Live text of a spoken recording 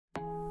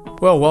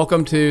Well,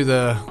 welcome to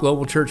the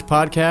Global Church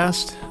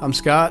Podcast. I'm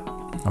Scott.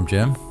 I'm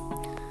Jim.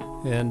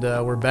 And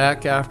we're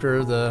back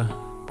after the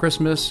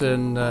Christmas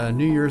and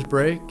New Year's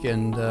break.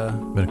 And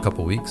been a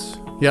couple weeks.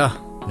 Yeah,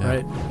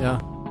 right. Yeah.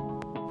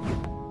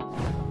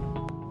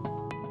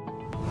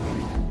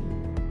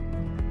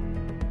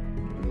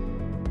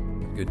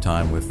 Good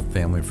time with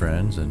family and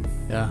friends, and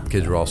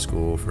kids were all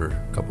school for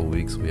a couple of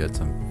weeks. We had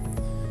some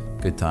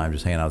good time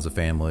just hanging out as a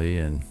family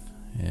and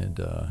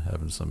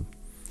having some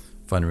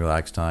fun,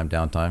 relaxed time,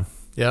 downtime.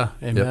 Yeah,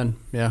 amen.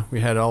 Yep. Yeah, we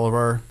had all of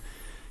our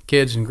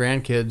kids and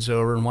grandkids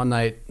over, and one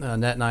night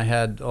Annette and I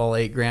had all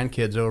 8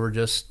 grandkids over,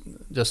 just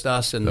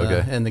us and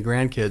the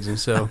grandkids, and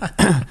so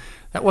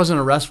that wasn't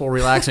a restful,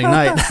 relaxing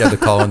night. You had to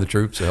call in the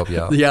troops to help you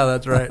out. Yeah,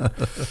 that's right.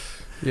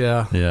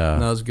 Yeah. That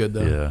was good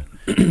though.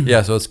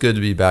 Yeah, so it's good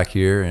to be back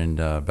here and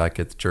back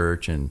at the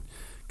church and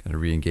kind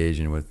of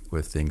re-engaging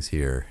with things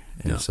here.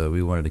 And so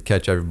we wanted to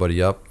catch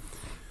everybody up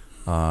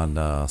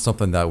on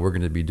something that we're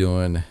going to be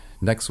doing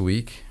next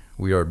week.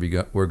 We're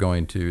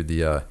going to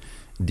the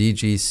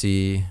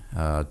DGC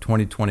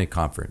 2020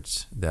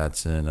 conference.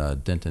 That's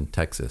in Denton,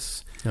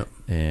 Texas. Yep.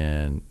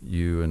 And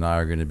you and I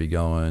are going to be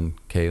going.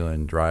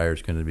 Kaylin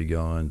Dreyer's going to be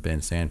going.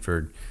 Ben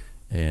Sanford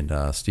and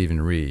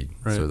Stephen Reed.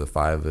 Right. So the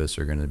 5 of us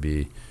are going to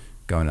be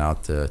going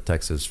out to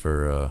Texas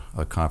for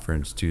a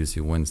conference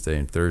Tuesday, Wednesday,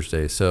 and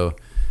Thursday. So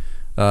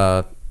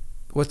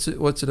what's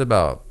it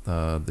about,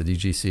 the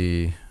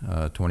DGC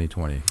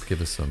 2020?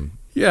 Give us some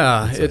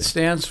insight. It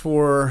stands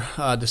for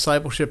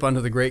Discipleship Under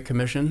the Great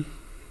Commission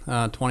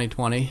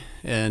 2020,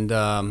 and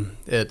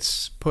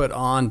it's put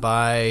on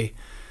by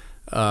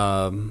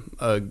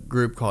a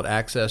group called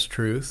Access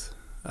Truth,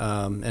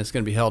 and it's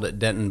going to be held at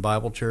Denton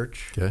Bible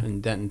Church in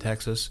Denton,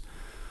 Texas.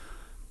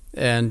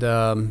 And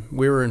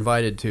we were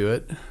invited to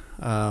it.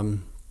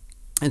 And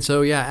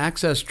so,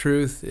 Access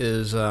Truth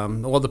is,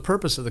 the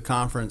purpose of the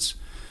conference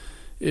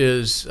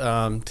is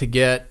to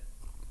get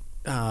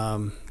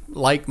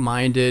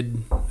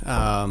like-minded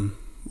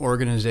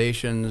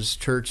organizations,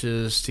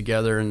 churches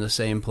together in the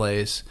same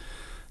place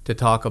to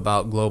talk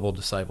about global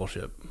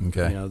discipleship.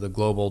 Okay. The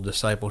global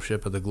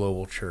discipleship of the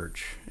global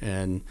church.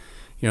 And,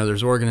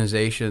 there's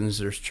organizations,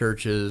 there's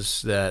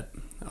churches that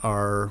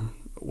are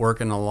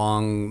working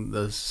along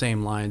the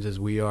same lines as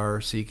we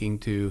are, seeking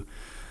to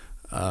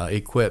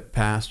equip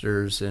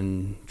pastors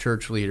and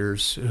church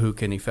leaders who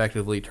can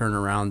effectively turn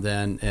around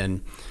then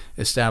and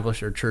establish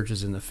their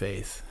churches in the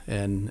faith.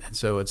 And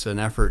so it's an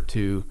effort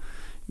to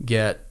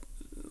get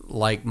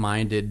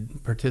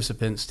like-minded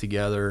participants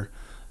together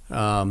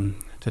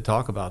to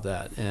talk about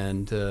that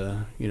and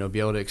be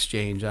able to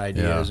exchange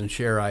ideas and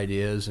share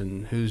ideas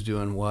and who's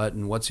doing what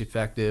and what's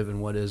effective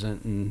and what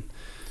isn't and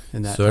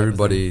that. So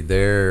everybody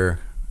there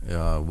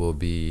will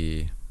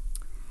be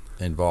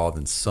involved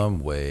in some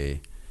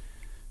way,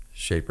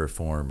 shape, or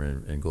form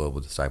in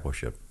global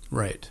discipleship.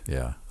 Right.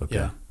 Yeah. Okay.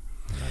 Yeah.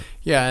 Right.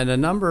 Yeah, and a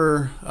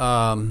number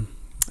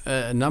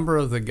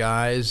of the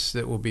guys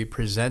that will be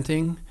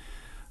presenting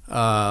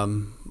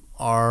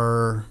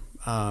are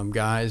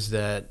guys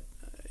that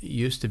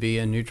used to be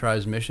in New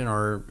Tribes Mission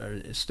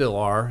or still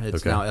are.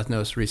 It's now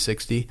Ethnos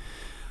 360.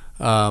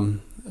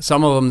 Some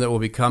of them that will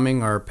be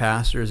coming are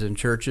pastors in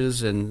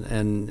churches,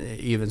 and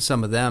even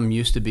some of them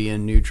used to be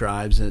in New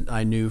Tribes that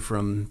I knew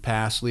from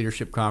past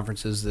leadership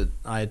conferences that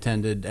I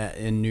attended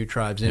in New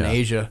Tribes in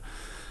Asia.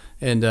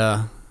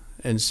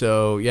 And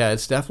so,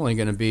 it's definitely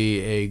going to be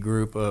a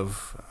group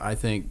of, I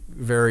think,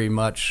 very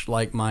much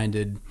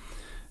like-minded,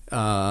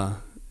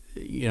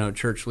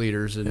 church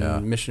leaders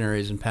and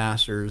missionaries and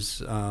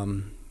pastors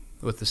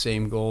with the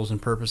same goals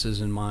and purposes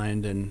in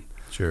mind. And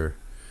sure.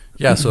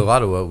 Yeah, so a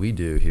lot of what we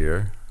do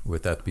here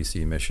with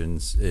FBC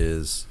Missions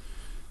is,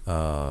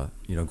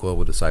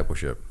 global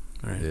discipleship.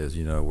 Right. Is,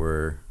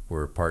 we're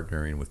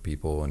partnering with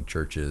people and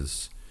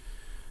churches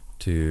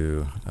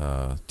to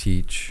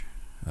teach,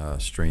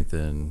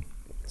 strengthen,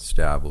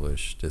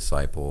 establish,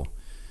 disciple.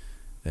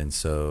 And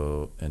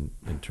so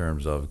in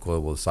terms of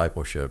global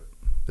discipleship,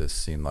 this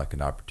seemed like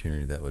an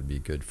opportunity that would be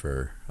good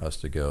for us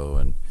to go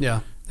and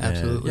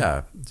absolutely.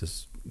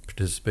 Just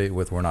participate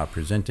with. We're not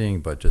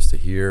presenting, but just to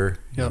hear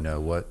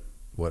what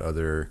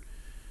other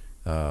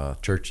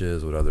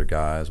churches, what other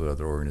guys, what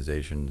other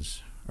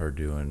organizations are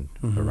doing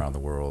around the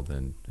world,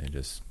 and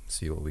just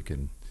see what we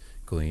can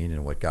glean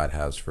and what God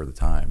has for the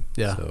time.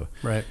 So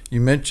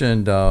you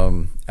mentioned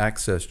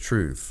Access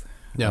Truth.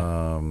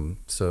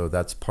 So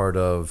that's part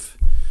of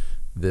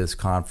this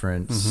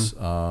conference.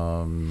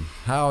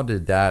 How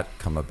did that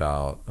come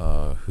about?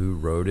 Who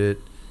wrote it?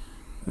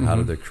 How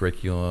did the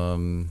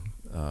curriculum?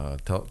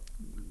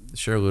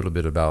 Share a little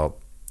bit about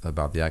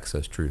the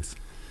Access Truth.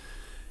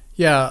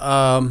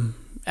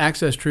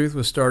 Access Truth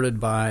was started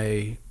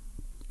by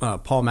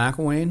Paul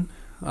McElwain.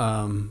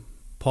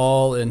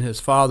 Paul and his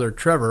father,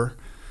 Trevor,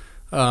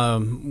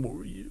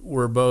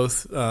 were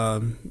both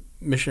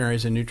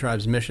missionaries in New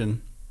Tribes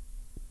Mission.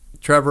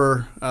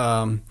 Trevor,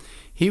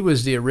 he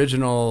was the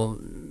original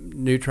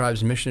New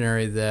Tribes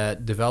missionary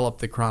that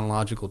developed the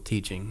chronological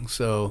teaching.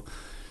 So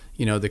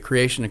the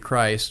creation of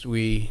Christ.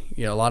 A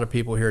lot of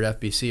people here at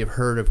FBC have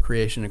heard of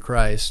creation of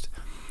Christ.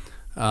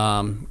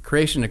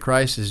 Creation of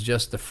Christ is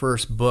just the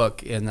first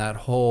book in that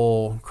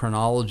whole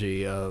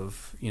chronology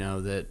of,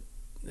 that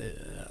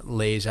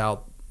lays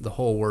out the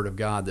whole Word of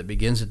God, that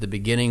begins at the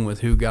beginning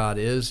with who God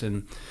is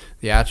and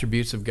the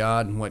attributes of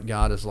God and what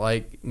God is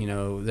like,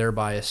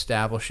 thereby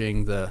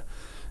establishing the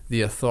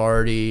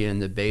authority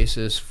and the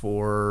basis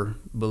for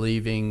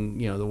believing,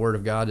 the Word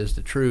of God is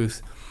the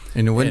truth.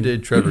 And when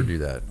did Trevor do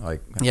that?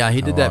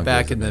 He did that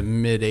back in the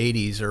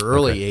mid-'80s or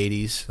early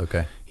 80s.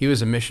 Okay. He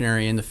was a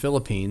missionary in the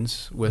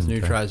Philippines with New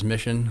Tribes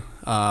Mission,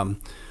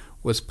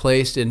 was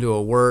placed into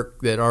a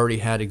work that already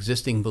had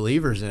existing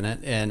believers in it,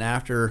 and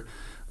after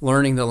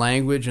learning the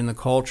language and the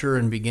culture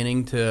and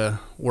beginning to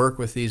work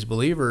with these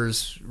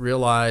believers,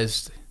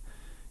 realized,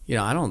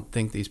 I don't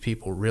think these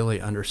people really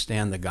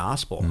understand the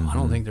gospel. I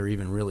don't think they're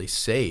even really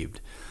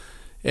saved.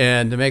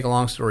 And to make a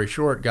long story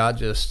short, God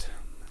just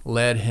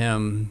led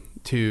him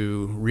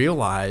to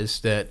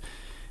realize that,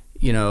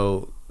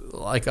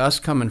 like us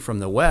coming from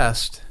the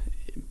West,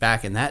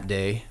 back in that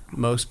day,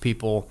 most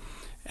people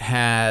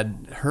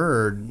had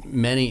heard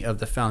many of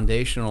the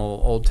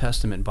foundational Old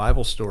Testament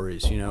Bible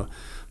stories.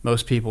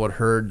 Most people had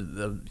heard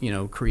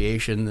the,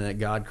 creation, that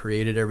God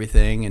created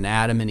everything, and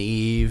Adam and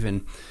Eve,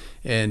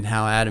 and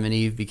how Adam and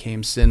Eve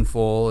became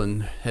sinful,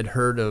 and had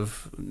heard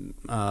of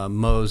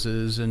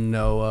Moses and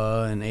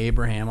Noah and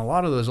Abraham, a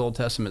lot of those Old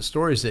Testament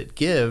stories that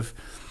give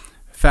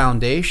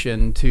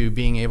foundation to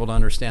being able to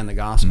understand the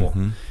gospel.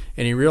 And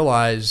he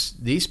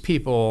realized these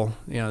people,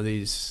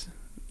 these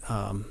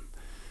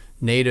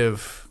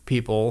native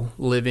people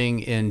living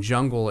in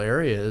jungle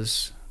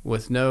areas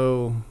with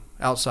no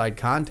outside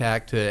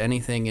contact to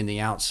anything in the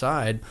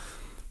outside,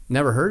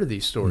 never heard of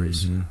these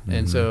stories.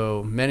 And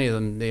so many of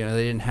them, they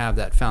didn't have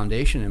that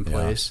foundation in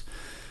place.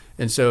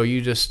 And so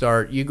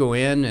you go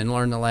in and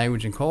learn the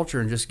language and culture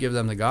and just give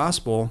them the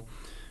gospel.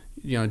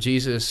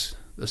 Jesus,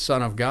 the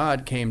Son of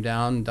God, came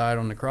down and died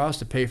on the cross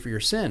to pay for your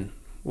sin.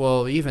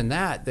 Well, even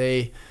that,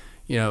 they,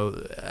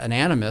 an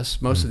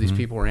animist, most of these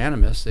people are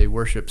animists, they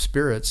worship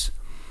spirits.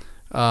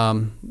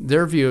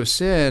 Their view of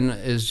sin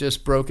is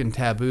just broken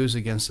taboos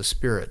against the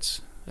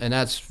spirits. And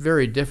that's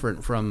very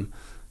different from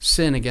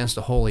sin against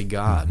a holy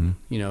God,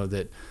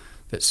 that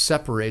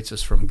separates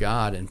us from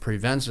God and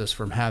prevents us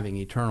from having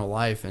eternal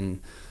life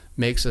and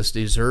makes us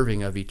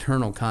deserving of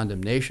eternal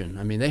condemnation.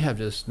 I mean, they have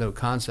just no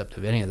concept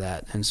of any of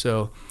that. And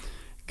so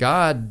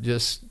God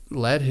just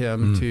led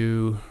him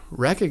to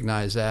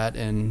recognize that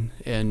and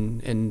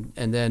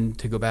then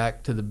to go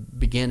back to the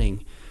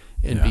beginning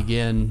and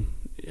begin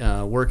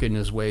working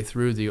his way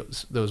through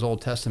those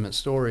Old Testament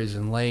stories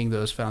and laying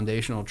those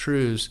foundational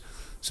truths,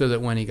 so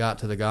that when he got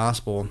to the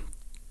gospel,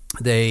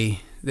 they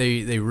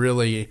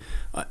really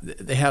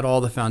they had all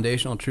the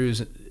foundational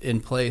truths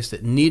in place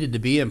that needed to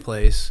be in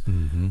place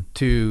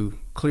to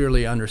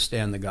clearly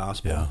understand the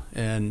gospel.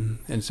 And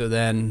so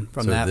then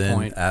from that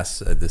point,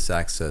 this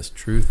access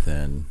truth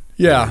then.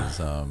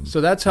 So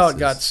that's how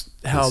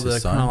the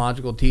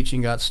chronological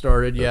teaching got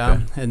started.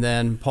 And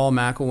then Paul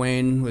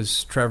McElwain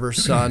was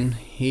Trevor's son.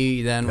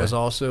 He then was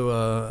also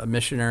a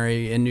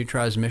missionary in New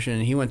Tribes Mission,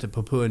 and he went to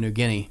Papua New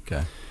Guinea.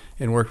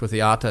 And worked with the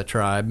Ata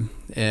tribe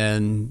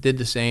and did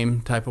the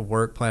same type of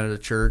work, planted a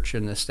church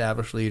and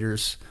established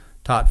leaders,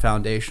 taught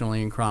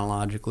foundationally and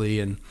chronologically.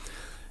 And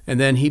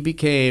then he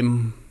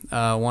became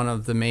one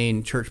of the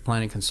main church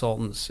planting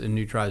consultants in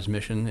New Tribes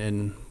Mission.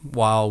 And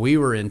while we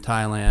were in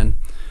Thailand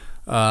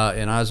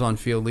and I was on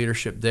field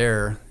leadership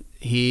there,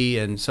 he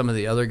and some of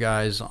the other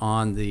guys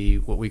on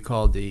what we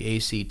called the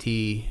ACT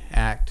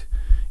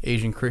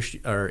Asian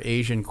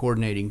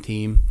Coordinating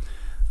Team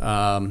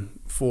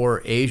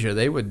for Asia,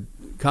 they would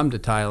come to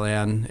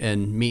Thailand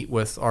and meet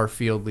with our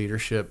field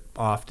leadership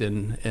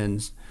often,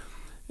 and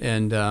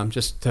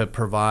just to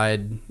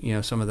provide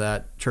some of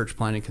that church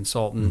planting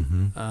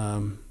consultant,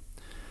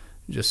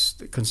 just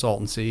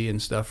consultancy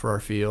and stuff for our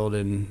field,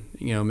 and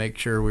make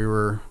sure we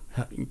were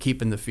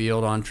keeping the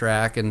field on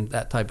track and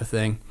that type of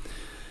thing.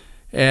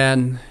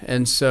 And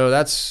so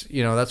that's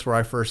where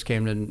I first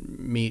came to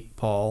meet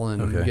Paul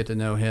and get to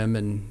know him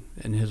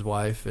and his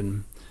wife,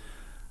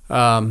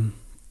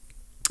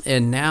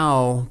 and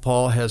now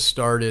Paul has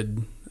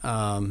started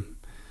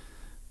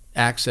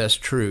Access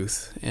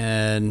Truth,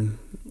 and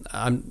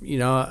I'm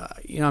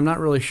not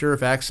really sure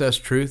if Access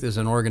Truth is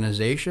an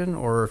organization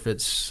or if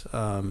it's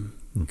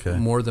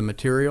more the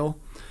material.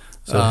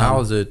 So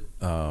how's it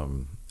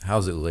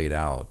laid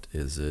out?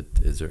 Is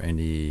there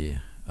any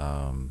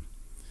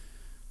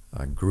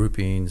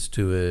groupings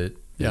to it?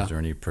 Is there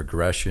any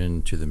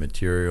progression to the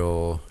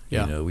material?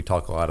 We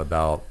talk a lot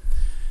about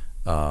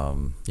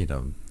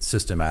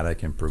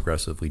systematic and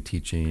progressively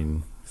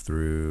teaching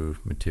through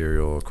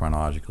material,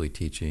 chronologically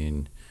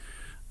teaching.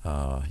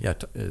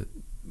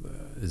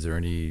 Is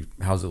there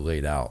how's it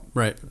laid out?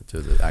 Right.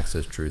 To the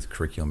Access Truth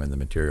curriculum and the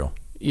material?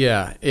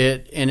 Yeah,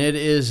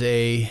 it's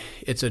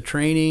a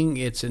training,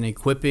 it's an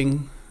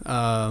equipping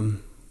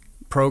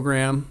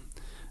program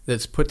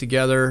that's put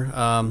together.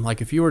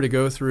 Like if you were to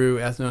go through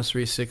Ethnos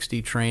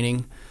 360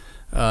 training,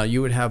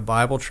 you would have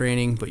Bible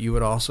training, but you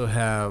would also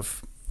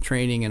have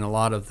training in a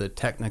lot of the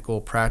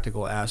technical,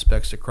 practical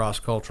aspects of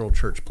cross-cultural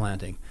church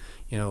planting.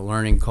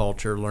 Learning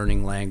culture,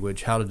 learning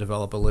language, how to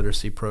develop a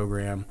literacy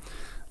program,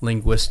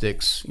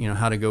 linguistics,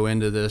 how to go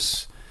into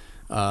this,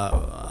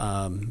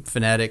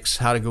 phonetics,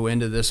 how to go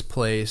into this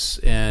place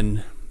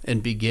and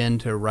begin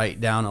to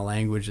write down a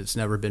language that's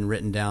never been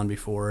written down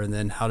before, and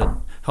then how to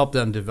help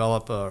them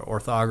develop a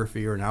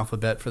orthography or an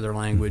alphabet for their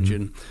language,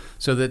 and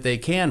so that they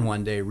can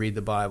one day read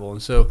the Bible.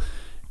 And so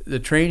the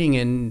training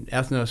in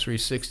Ethnos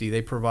 360,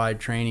 they provide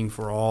training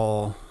for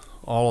all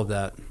of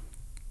that.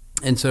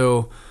 And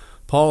so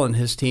Paul and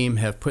his team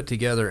have put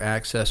together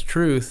Access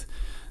Truth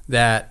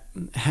that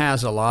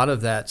has a lot of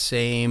that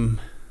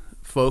same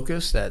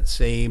focus, that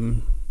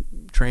same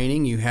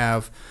training. You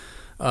have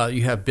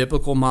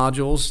biblical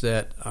modules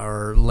that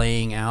are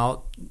laying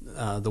out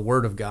the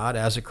Word of God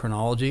as a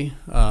chronology.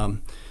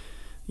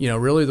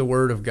 Really the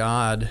Word of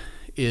God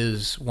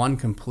is one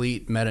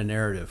complete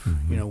meta-narrative,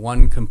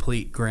 one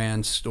complete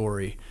grand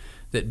story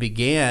that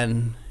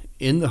began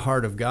in the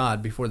heart of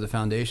God before the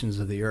foundations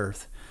of the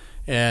earth.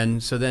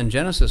 And so then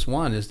Genesis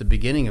 1 is the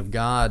beginning of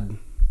God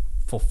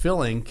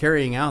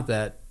carrying out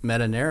that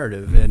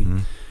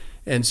meta-narrative.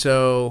 And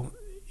so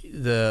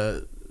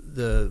the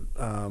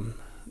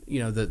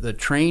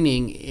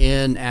training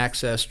in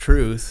Access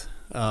Truth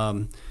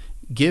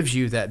gives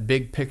you that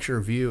big picture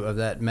view of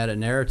that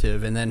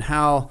meta-narrative, and then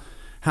how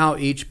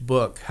each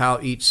book, how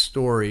each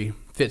story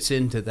fits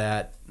into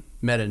that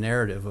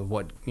meta-narrative of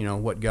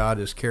what God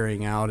is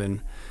carrying out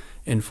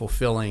and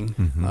fulfilling,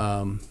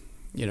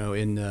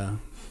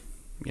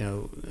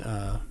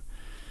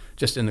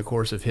 just in the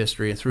course of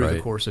history and through the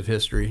course of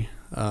history.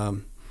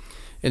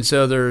 And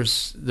so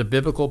there's the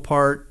biblical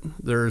part,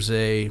 there's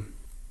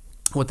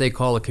what they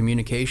call a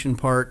communication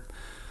part,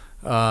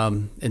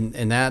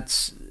 and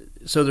that's,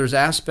 so there's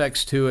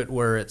aspects to it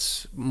where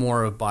it's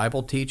more of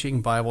Bible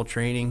teaching, Bible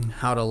training,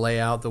 how to lay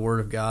out the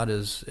Word of God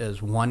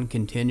as one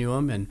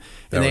continuum, and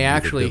they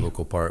actually, the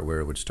biblical part where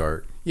it would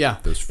start. Yeah,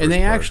 and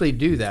they actually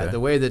do that. Okay. The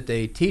way that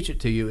they teach it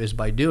to you is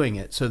by doing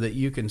it, so that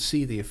you can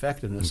see the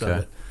effectiveness of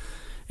it.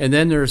 And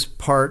then there's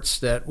parts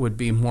that would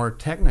be more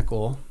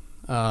technical,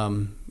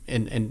 in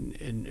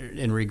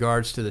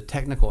regards to the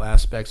technical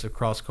aspects of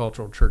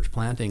cross-cultural church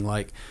planting,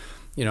 like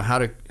how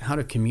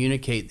to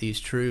communicate these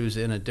truths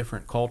in a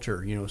different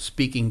culture,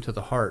 speaking to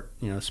the heart,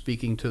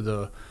 speaking to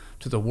the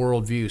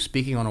worldview,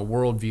 speaking on a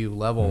worldview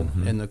level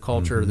in the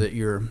culture that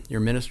you're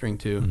ministering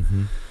to.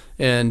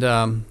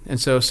 And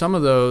so some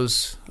of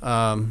those,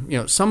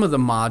 some of the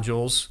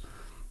modules,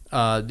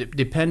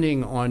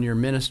 depending on your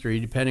ministry,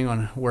 depending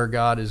on where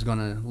God is going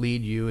to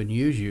lead you and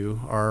use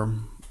you, are,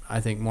 I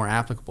think, more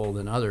applicable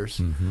than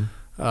others.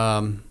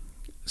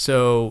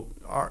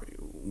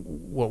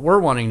 What we're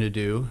wanting to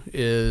do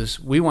is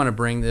we want to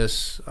bring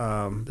this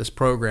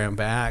program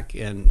back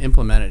and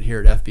implement it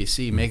here at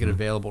FBC, make it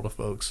available to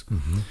folks.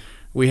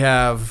 We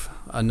have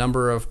a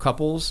number of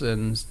couples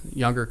and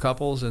younger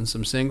couples and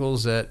some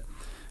singles that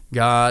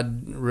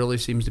God really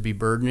seems to be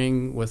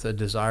burdening with a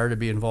desire to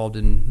be involved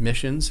in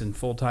missions and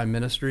full-time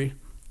ministry.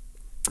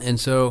 And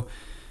so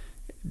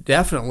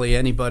definitely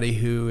anybody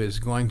who is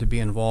going to be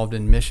involved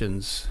in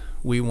missions,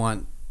 we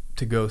want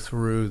to go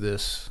through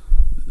this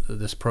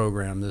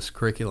program, this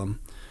curriculum.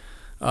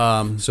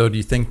 So do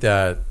you think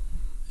that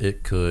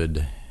it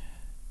could,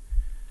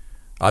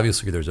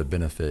 obviously there's a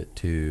benefit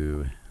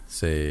to,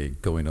 say,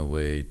 going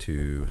away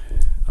to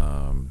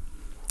one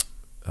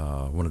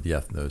of the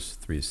Ethnos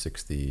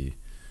 360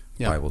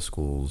 Bible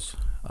schools.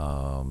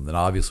 Then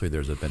obviously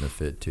there's a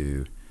benefit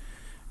to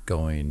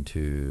going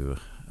to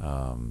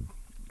one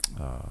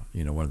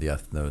of the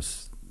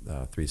Ethnos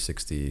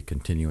 360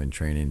 continuing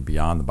training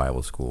beyond the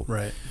Bible school.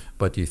 Right.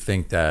 But do you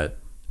think that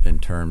in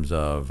terms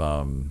of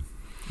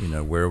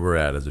where we're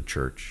at as a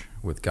church,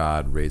 with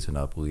God raising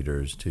up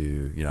leaders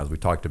to, as we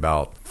talked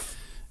about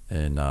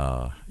in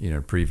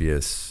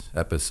previous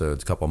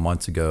episodes a couple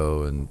months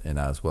ago, and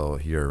as well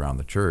here around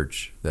the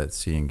church, that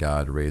seeing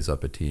God raise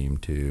up a team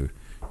to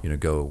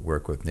go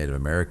work with Native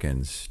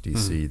Americans, do you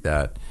see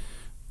that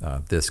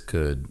this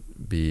could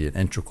be an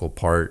integral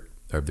part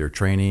of their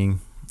training,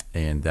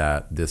 and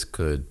that this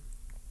could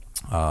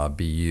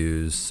be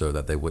used so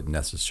that they wouldn't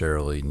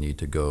necessarily need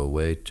to go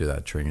away to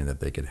that training, that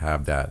they could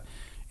have that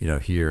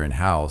here in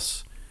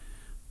house,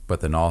 but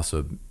then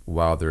also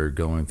while they're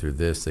going through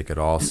this, they could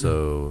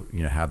also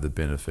have the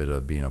benefit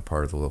of being a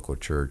part of the local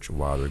church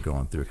while they're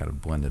going through, kind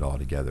of blend it all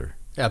together?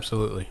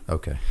 Absolutely.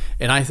 Okay.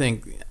 And I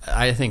think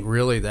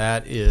really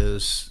that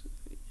is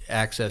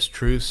Access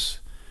Truth's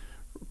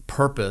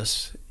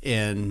purpose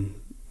in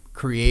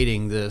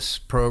creating this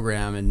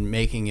program and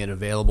making it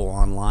available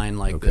online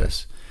like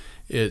this,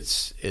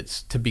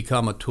 it's to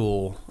become a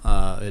tool.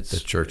 It's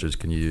that churches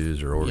can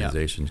use or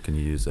organizations can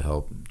use to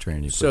help train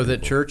and equip so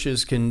that people.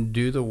 churches can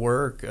do the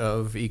work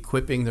of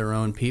equipping their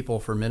own people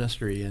for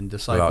ministry and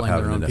without discipling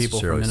having their own to people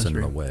for necessarily send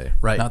ministry. them away.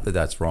 Right. Not that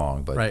that's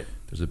wrong, but Right.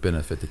 there's a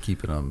benefit to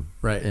keeping them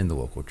Right. in the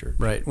local church.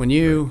 Right. When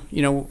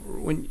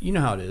when you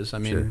know how it is. I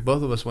mean, Sure.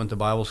 both of us went to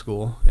Bible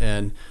school,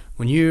 and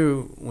when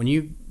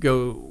you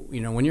go,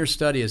 when your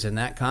study is in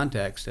that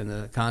context, in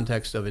the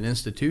context of an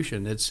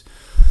institution, it's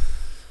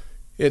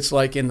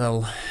like in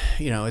the,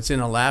 it's in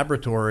a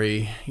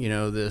laboratory,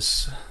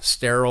 this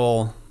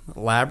sterile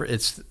lab.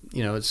 It's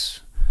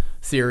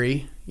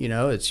theory.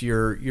 It's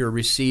you're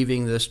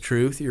receiving this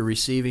truth, you're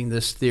receiving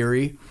this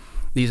theory,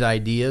 these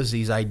ideas,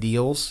 these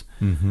ideals.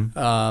 Mm-hmm.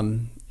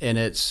 And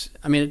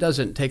it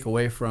doesn't take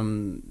away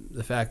from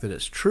the fact that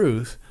it's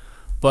truth,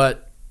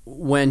 but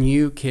when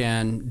you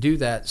can do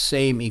that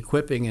same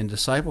equipping and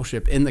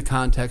discipleship in the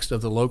context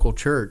of the local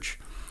church,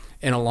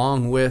 and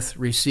along with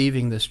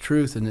receiving this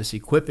truth and this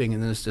equipping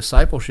and this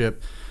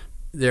discipleship,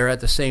 they're at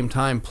the same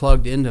time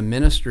plugged into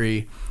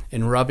ministry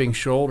and rubbing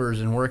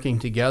shoulders and working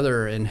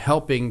together and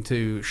helping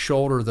to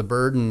shoulder the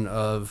burden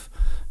of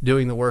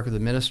doing the work of the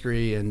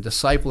ministry and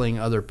discipling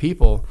other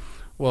people.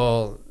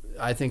 Well,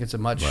 I think it's a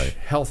much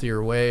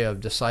healthier way of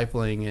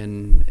discipling,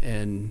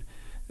 and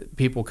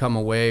people come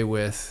away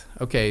with,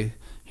 okay,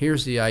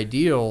 here's the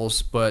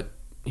ideals, but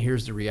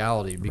here's the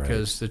reality,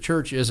 because the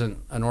church isn't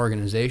an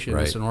organization,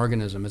 it's an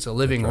organism, it's a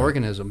living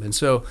organism. And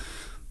so,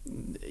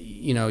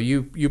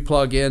 you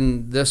plug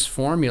in this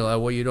formula,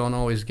 well, you don't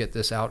always get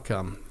this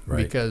outcome,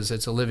 because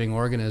it's a living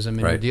organism,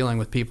 and you're dealing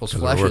with people's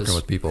fleshes. We're working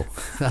with people.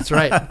 That's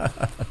right.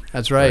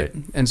 That's right.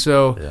 And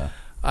so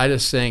I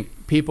just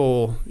think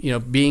people,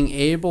 being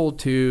able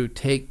to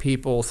take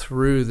people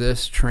through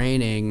this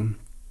training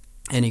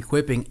and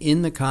equipping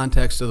in the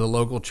context of the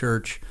local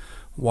church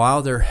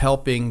while they're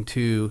helping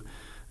to,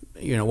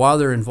 while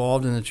they're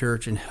involved in the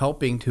church and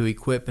helping to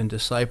equip and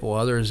disciple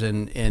others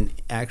and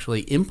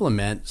actually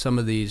implement some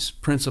of these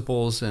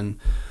principles and,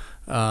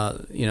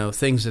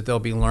 things that they'll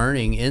be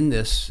learning in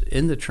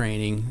the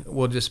training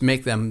will just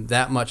make them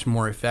that much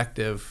more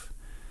effective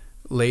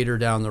later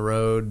down the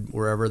road,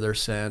 wherever they're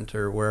sent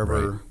or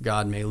wherever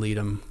God may lead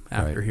them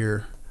after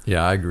here.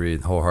 Yeah, I agree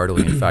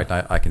wholeheartedly. In fact,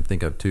 I can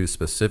think of two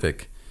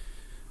specific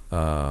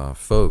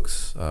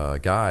folks,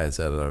 guys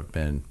that have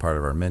been part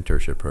of our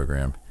mentorship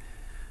program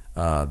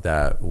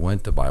that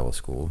went to Bible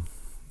school,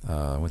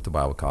 went to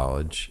Bible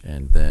college,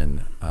 and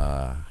then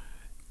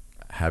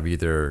have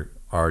either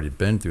already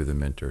been through the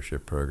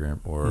mentorship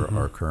program or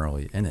are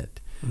currently in it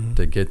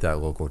to get that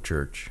local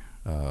church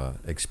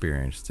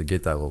experience, to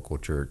get that local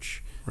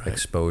church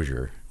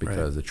exposure,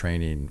 because the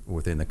training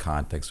within the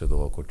context of the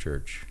local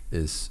church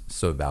is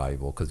so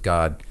valuable, because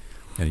God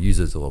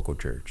uses the local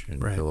church,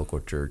 and the local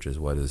church is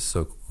what is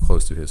so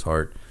close to his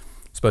heart,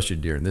 especially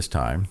during this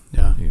time,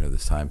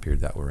 this time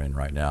period that we're in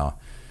right now.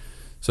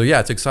 So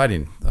it's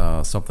exciting,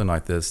 something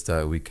like this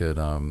that we could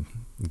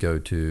go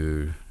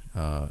to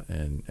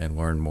and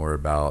learn more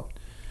about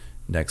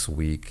next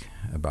week,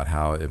 about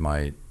how it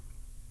might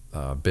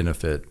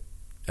benefit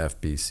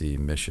FBC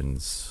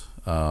missions.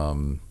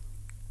 And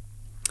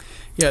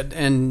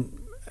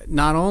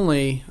not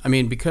only,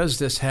 because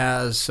this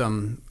has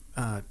some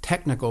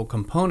technical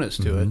components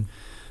to it,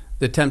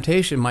 the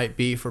temptation might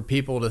be for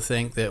people to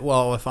think that,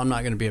 well, if I'm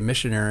not going to be a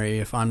missionary,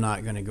 if I'm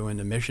not going to go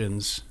into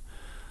missions,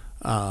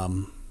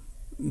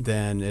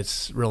 then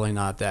it's really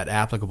not that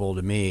applicable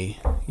to me.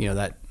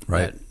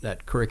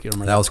 That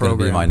curriculum or that was program.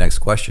 Going to be my next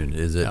question.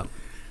 Is it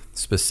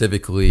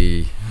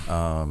specifically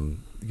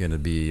going to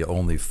be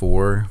only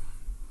for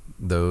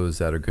those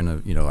that are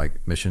going to,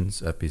 like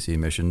missions, FBC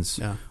missions,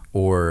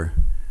 or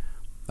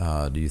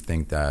do you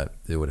think that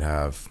it would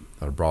have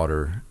a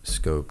broader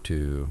scope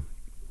to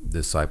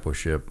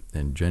discipleship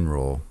in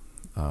general,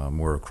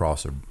 more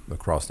across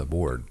the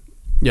board?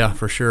 Yeah,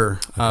 for sure.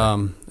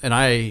 Okay. And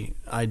I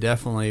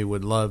definitely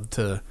would love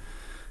to,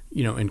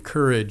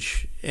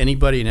 encourage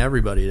anybody and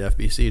everybody at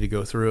FBC to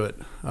go through it.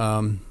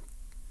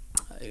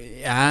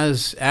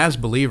 As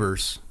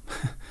believers,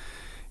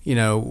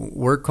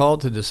 we're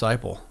called to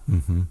disciple.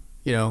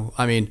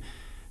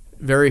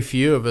 Very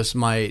few of us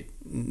might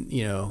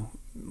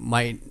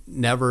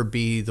never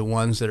be the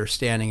ones that are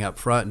standing up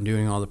front and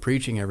doing all the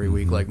preaching every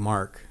week like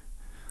Mark.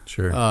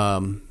 Sure.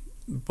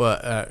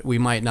 But we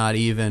might not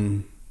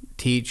even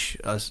teach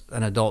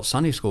an adult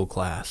Sunday school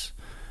class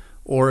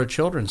or a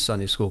children's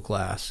Sunday school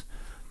class.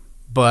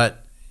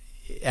 But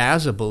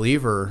as a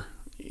believer,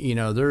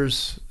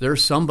 there's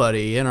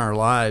somebody in our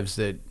lives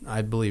that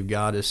I believe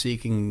God is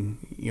seeking,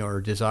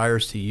 or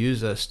desires to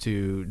use us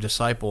to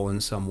disciple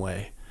in some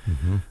way.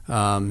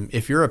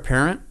 If you're a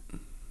parent,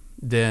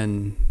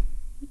 then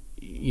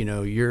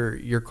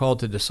you're called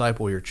to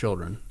disciple your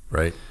children.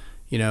 Right.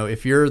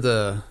 If you're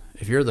the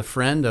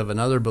friend of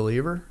another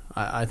believer,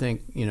 I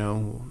think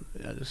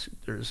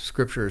there's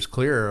Scripture is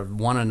clear of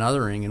one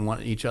anothering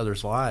in each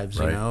other's lives.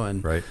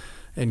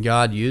 And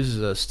God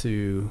uses us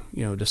to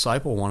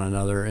disciple one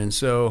another. And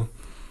so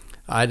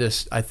I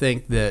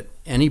think that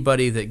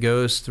anybody that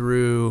goes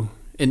through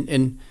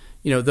and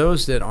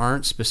those that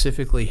aren't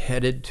specifically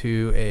headed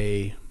to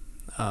a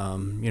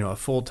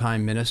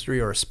full-time ministry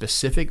or a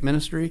specific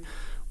ministry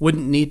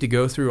wouldn't need to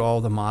go through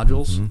all the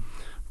modules,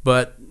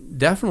 but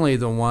definitely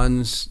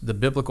the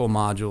biblical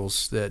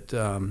modules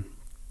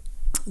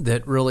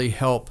that really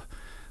help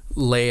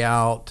lay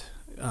out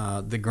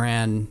the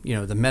grand,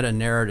 the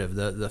meta-narrative,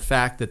 the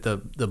fact that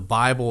the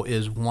Bible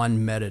is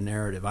one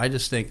meta-narrative. I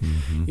just think,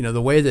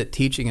 the way that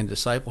teaching and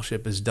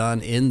discipleship is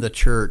done in the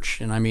church,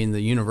 and I mean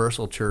the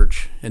universal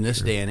church in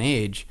this day and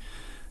age,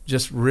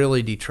 just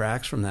really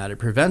detracts from that. It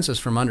prevents us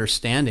from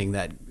understanding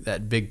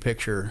that big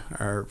picture,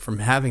 or from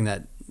having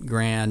that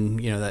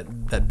grand,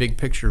 that big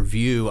picture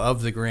view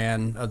of the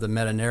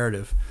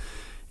meta-narrative.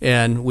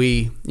 And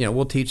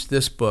we'll teach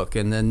this book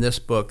and then this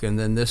book and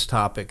then this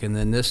topic and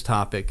then this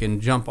topic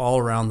and jump all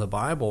around the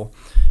Bible.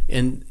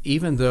 And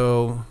even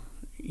though,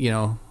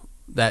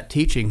 that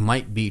teaching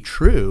might be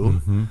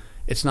true,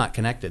 it's not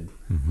connected.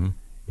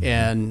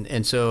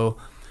 And so,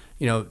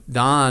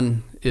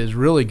 Don is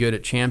really good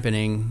at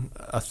championing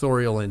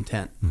authorial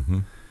intent.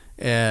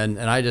 And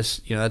I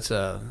just, that's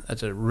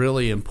a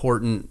really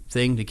important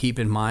thing to keep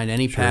in mind.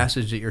 Any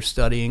passage that you're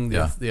studying,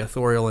 the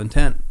authorial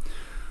intent.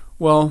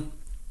 Well,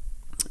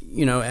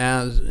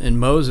 as in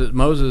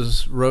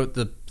Moses wrote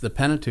the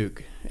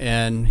Pentateuch,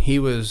 and he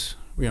was,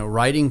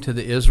 writing to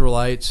the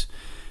Israelites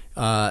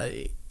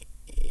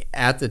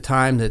at the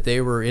time that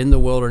they were in the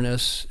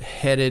wilderness,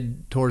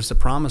 headed towards the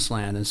Promised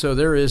Land. And so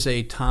there is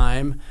a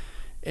time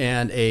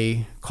and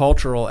a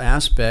cultural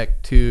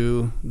aspect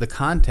to the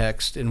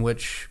context in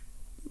which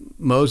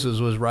Moses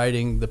was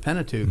writing the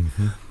Pentateuch.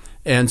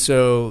 And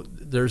so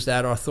there's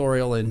that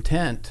authorial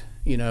intent,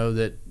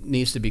 that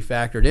needs to be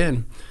factored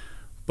in.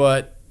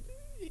 But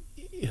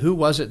who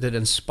was it that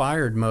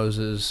inspired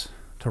Moses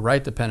to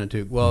write the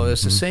Pentateuch? Well,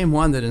 it's the same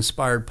one that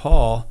inspired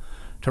Paul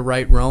to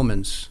write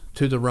Romans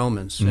to the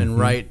Romans, and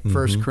write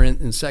 1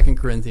 Corinthians and 2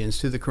 Corinthians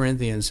to the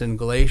Corinthians, and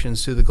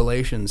Galatians to the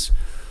Galatians.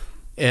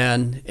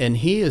 And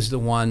he is the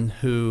one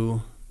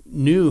who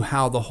knew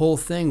how the whole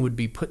thing would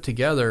be put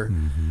together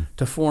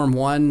to form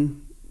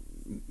one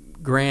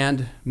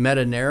grand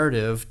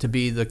meta-narrative to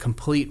be the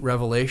complete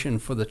revelation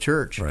for the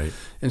church. Right.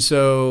 And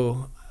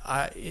so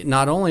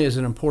not only is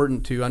it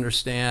important to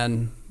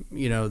understand,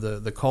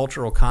 the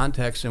cultural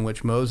context in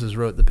which Moses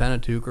wrote the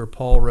Pentateuch or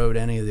Paul wrote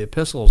any of the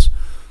epistles,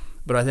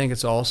 but I think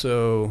it's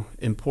also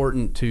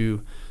important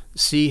to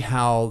see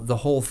how the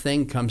whole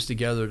thing comes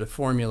together to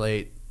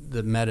formulate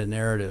the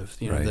meta-narrative,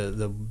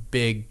 the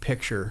big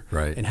picture,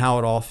 and how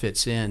it all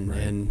fits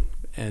in.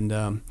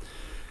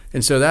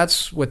 And so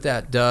that's what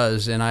that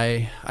does. And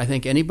I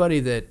think anybody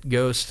that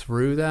goes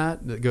through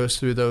goes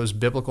through those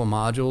biblical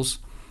modules,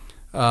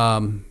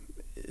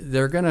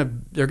 they're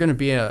gonna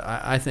be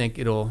I think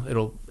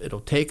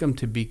it'll take them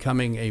to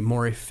becoming a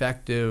more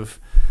effective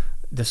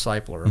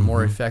discipler, a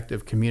more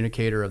effective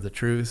communicator of the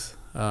truth.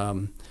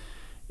 I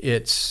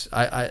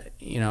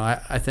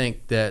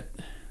think that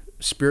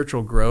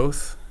spiritual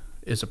growth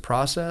is a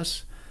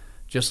process,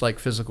 just like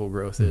physical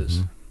growth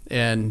is,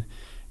 and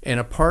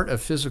a part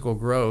of physical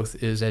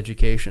growth is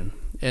education,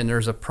 and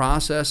there's a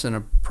process and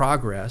a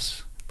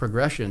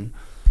progression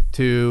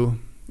to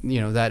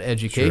that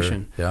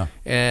education.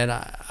 And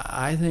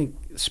I think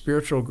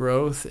spiritual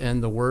growth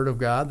and the Word of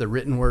God, the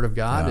written Word of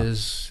God,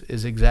 is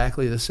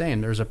exactly the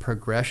same. There's a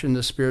progression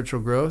to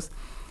spiritual growth,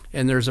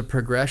 and there's a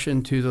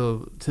progression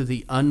to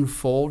the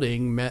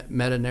unfolding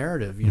meta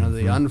narrative.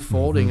 The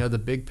unfolding of the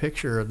big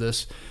picture of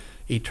this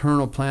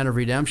eternal plan of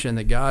redemption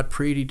that God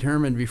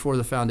predetermined before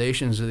the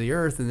foundations of the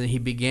earth, and then He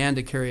began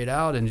to carry it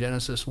out in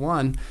Genesis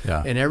 1.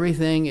 And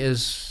everything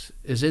is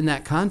in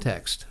that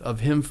context of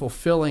Him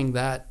fulfilling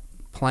that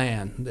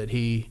plan that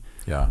He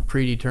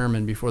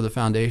predetermined before the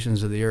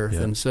foundations of the earth.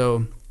 And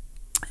so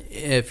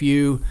if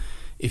you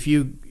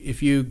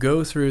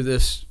go through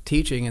this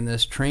teaching and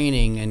this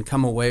training and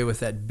come away with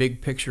that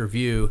big picture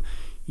view,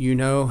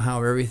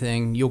 how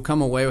everything, you'll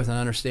come away with an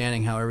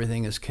understanding how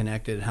everything is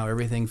connected, how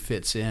everything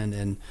fits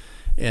in,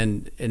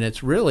 and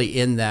it's really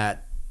in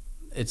that,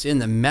 it's in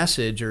the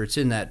message, or it's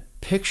in that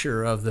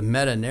picture of the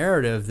meta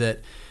narrative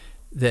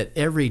that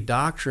every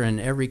doctrine,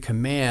 every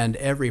command,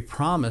 every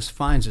promise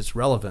finds its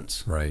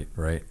relevance. Right.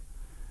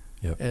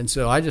 Yep. And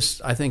so I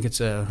think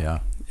it's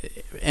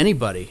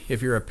anybody,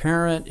 if you're a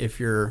parent, if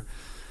you're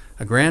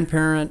a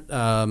grandparent,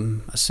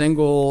 a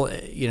single,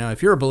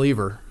 if you're a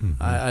believer,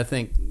 I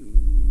think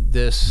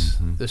this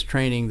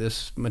training,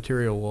 this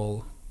material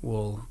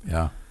will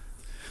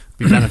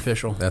be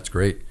beneficial. That's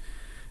great.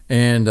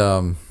 And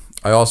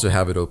I also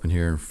have it open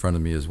here in front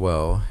of me as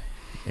well.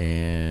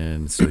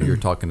 And so you're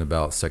talking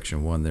about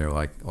section 1 there,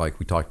 like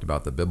we talked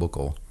about the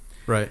biblical.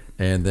 Right.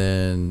 And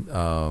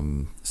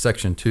then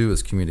section 2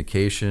 is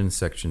communication,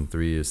 section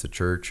 3 is the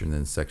church, and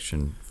then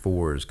section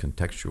 4 is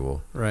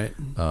contextual. Right.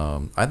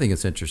 I think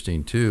it's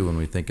interesting too when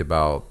we think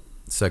about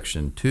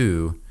section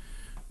 2,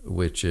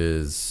 which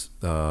is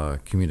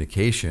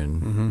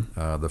communication.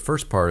 The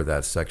first part of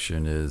that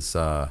section is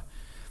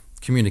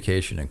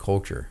communication and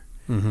culture.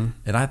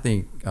 And I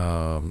think,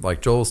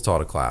 like Joel's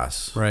taught a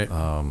class, right?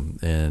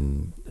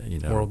 And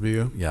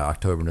worldview,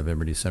 October,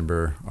 November,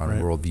 December on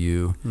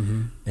worldview,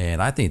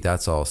 and I think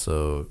that's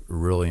also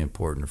really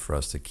important for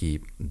us to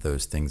keep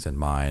those things in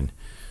mind.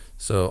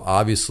 So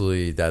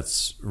obviously,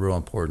 that's real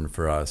important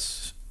for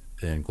us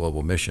in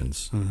global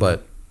missions.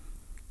 But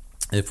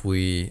if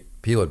we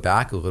peel it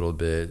back a little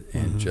bit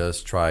and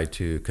just try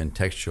to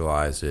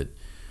contextualize it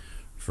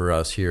for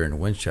us here in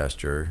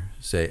Winchester,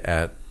 say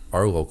at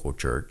our local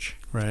church,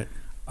 right?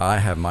 I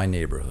have my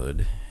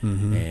neighborhood,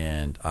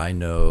 and I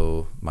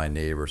know my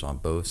neighbors on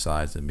both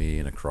sides of me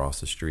and across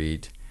the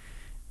street,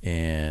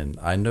 and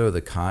I know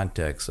the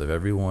context of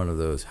every one of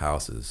those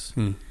houses.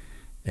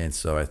 And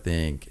so I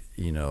think,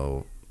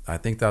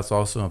 that's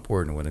also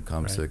important when it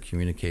comes to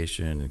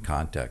communication and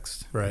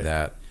context,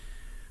 that,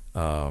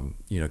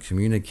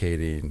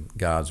 communicating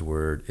God's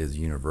word is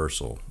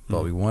universal,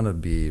 but we want to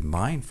be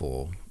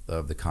mindful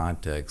of the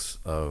context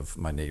of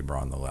my neighbor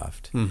on the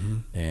left,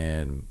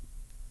 and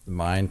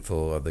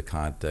mindful of the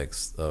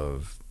context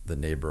of the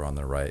neighbor on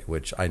the right,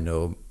 which I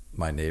know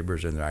my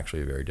neighbors, and they're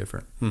actually very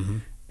different,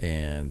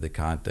 and the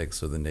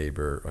context of the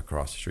neighbor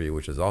across the street,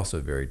 which is also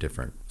very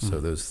different. So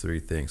those three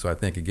things. So I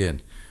think,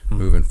 again,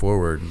 moving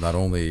forward, not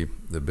only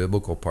the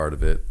biblical part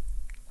of it,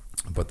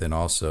 but then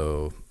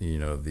also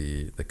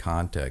the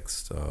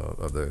context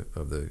of the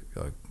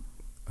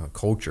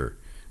culture.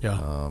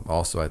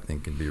 Also, I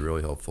think can be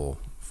really helpful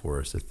for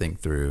us to think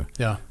through.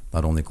 Not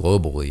only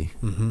globally,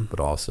 but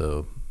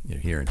also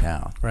here in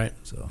town. Right.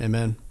 So,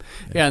 amen.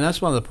 Yeah, and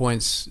that's one of the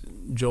points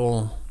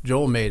Joel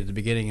made at the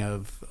beginning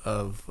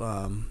of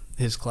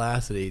his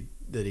class that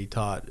he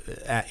taught.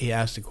 He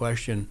asked a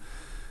question.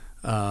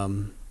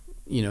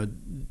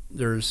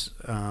 There's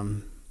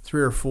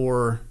 3 or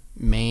 4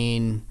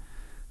 main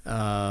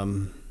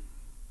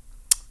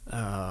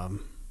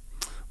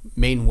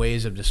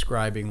ways of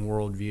describing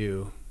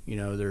worldview.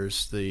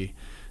 There's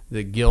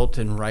the guilt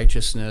and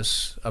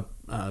righteousness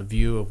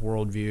view of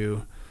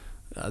worldview.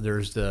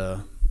 There's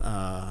the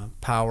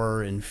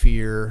power and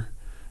fear.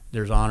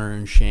 There's honor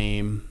and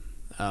shame.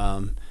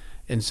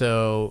 And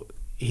so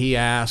he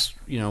asked,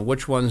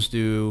 which ones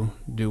do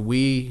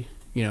we,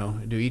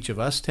 do each of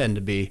us tend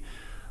to be?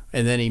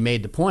 And then he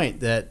made the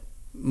point that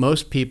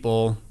most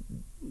people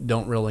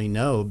don't really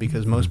know,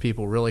 because most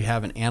people really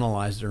haven't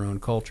analyzed their own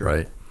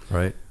culture.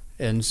 Right.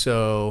 And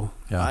so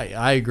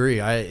I agree.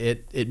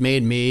 It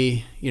made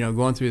me,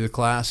 going through the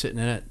class, sitting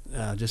in it,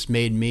 just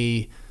made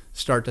me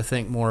start to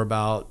think more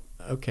about,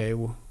 okay,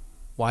 well,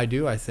 why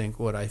do I think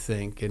what I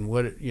think, and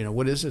what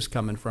is this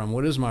coming from?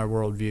 What is my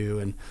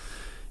worldview, and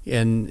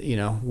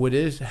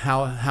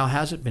how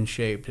has it been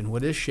shaped, and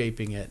what is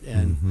shaping it,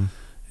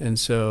 and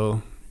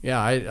so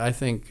I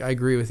think I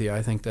agree with you.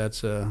 I think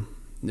that's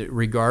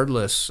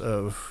regardless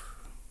of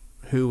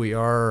who we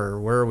are or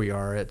where we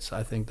are,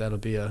 I think that'll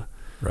be a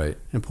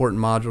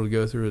important module to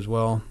go through as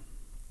well.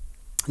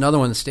 Another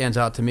one that stands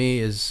out to me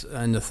is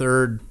in the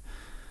third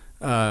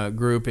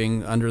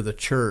grouping under the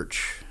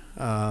church.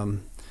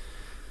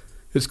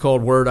 It's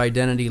called Word,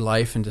 Identity,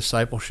 Life, and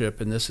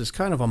Discipleship, and this is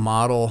kind of a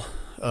model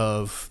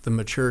of the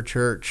mature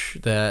church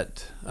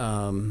that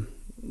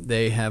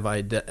they have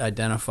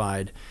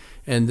identified.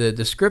 And the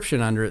description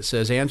under it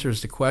says,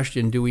 answers the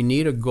question, do we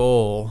need a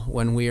goal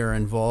when we are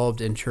involved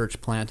in church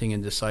planting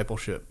and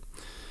discipleship?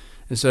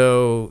 And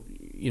so,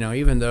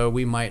 even though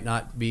we might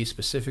not be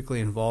specifically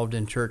involved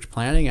in church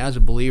planting, as a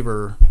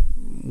believer,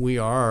 we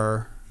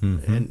are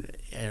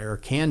or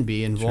can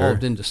be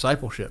involved in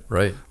discipleship.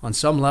 On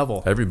some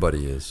level.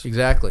 Everybody is.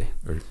 Exactly.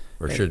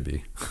 Or should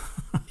be.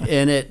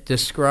 And it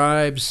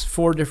describes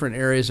 4 different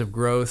areas of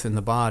growth in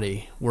the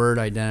body: word,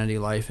 identity,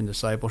 life, and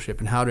discipleship,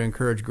 and how to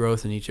encourage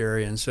growth in each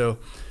area. And so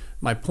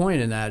my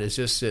point in that is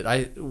just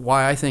that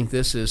why I think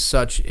this is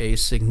such a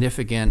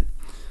significant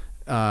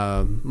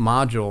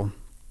module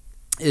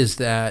is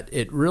that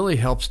it really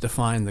helps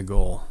define the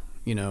goal.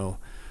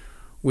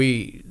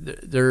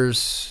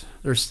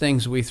 There's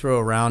things we throw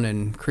around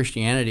in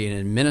Christianity and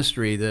in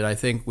ministry that I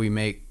think we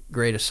make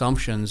great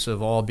assumptions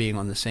of all being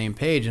on the same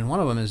page, and one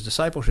of them is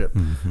discipleship.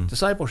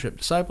 Discipleship.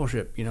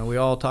 We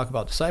all talk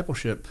about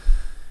discipleship.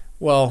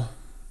 Well,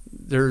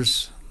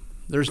 there's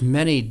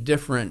many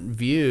different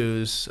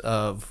views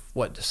of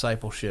what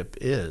discipleship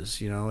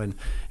is,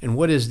 and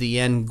what is the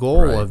end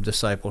goal of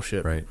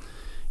discipleship. And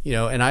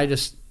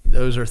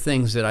those are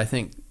things that I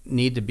think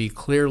need to be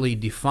clearly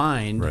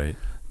defined.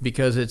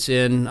 Because it's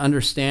in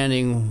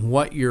understanding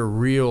what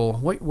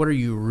are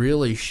you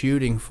really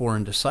shooting for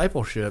in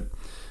discipleship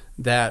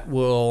that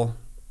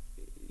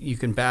you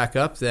can back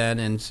up then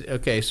and say,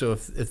 okay, so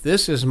if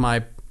this is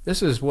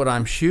what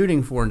I'm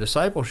shooting for in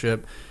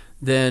discipleship,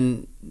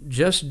 then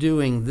just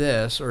doing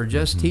this or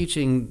just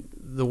teaching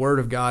the Word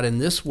of God in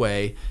this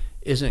way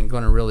isn't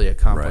going to really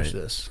accomplish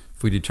this.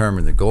 If we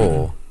determine the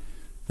goal,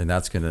 then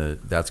that's gonna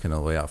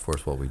lay out for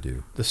us what we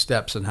do, the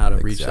steps and how to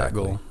reach that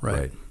goal.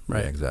 Right. Yeah,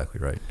 exactly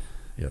right.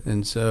 Yep.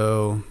 And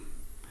so,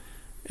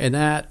 and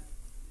that,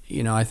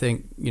 I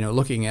think,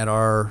 looking at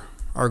our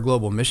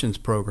global missions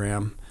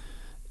program,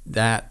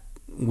 that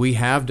we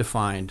have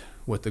defined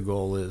what the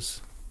goal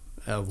is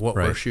of what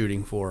we're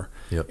shooting for.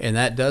 Yep. And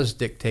that does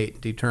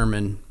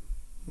determine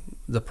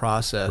the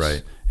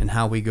process and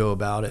how we go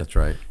about it. That's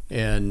right.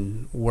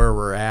 And where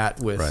we're at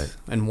with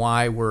and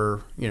why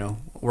we're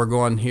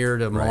going here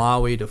to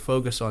Malawi to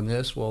focus on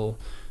this. Well,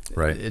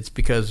 it's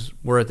because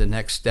we're at the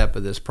next step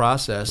of this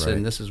process,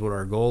 and this is what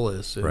our goal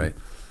is. And,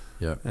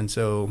 and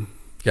so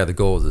the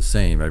goal is the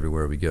same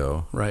everywhere we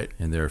go. Right.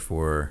 And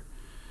therefore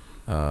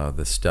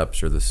the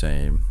steps are the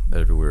same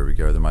everywhere we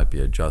go. There might be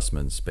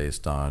adjustments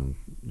based on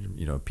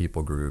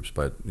people groups,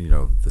 but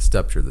the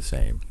steps are the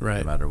same.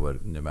 Right.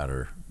 No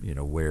matter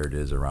where it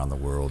is around the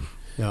world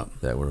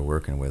that we're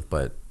working with.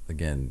 But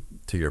again,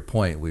 to your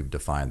point, we've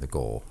defined the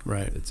goal.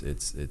 Right.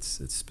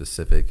 It's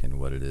specific in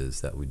what it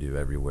is that we do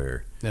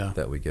everywhere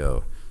that we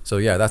go.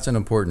 So that's an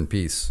important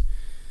piece.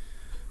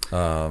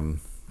 I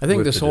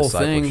think this whole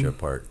thing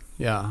part.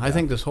 I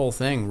think this whole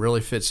thing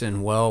really fits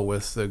in well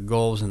with the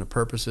goals and the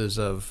purposes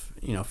of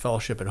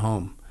Fellowship at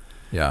Home.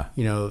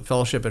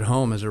 Fellowship at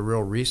Home is a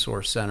real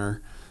resource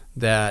center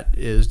that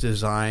is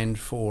designed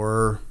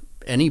for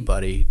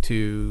anybody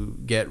to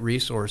get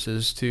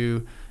resources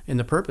to, and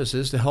the purpose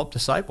is to help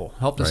disciple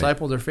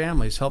their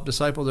families, help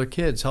disciple their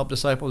kids, help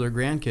disciple their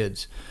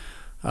grandkids.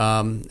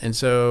 And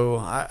so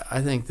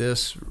I think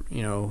this,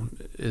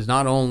 is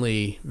not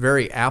only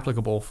very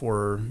applicable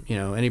for,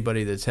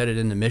 anybody that's headed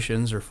into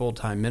missions or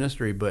full-time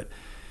ministry, but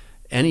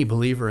any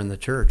believer in the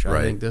church.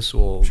 I think this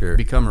will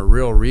become a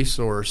real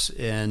resource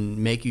and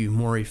make you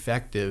more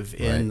effective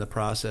in the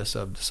process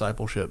of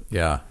discipleship.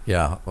 Yeah.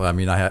 Well, I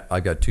mean, I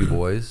got two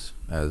boys,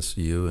 as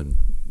you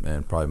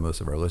and probably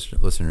most of our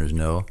listeners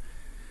know,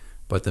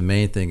 but the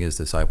main thing is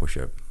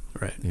discipleship.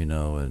 Right.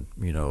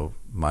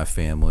 My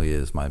family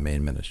is my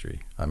main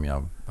ministry. I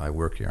mean, I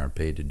work here. I'm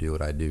paid to do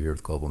what I do here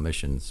with Global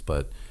Missions,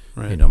 but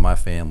my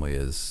family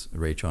is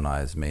Rachel and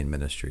I's main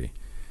ministry,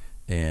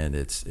 and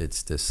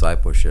it's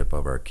discipleship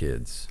of our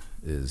kids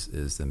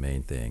is the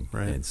main thing.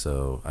 Right. And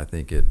so I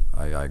think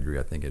I agree.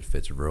 I think it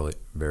fits really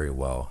very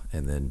well.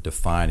 And then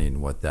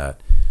defining what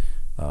that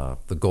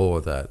the goal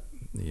of that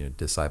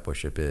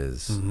discipleship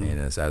is, and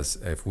as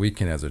if we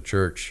can as a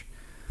church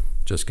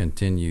just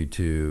continue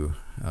to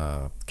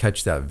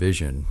catch that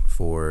vision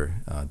for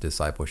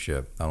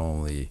discipleship, not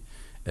only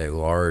at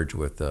large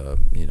with the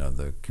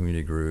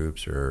community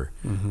groups or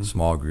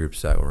small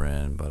groups that we're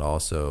in, but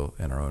also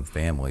in our own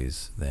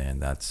families. Then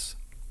that's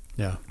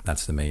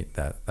the main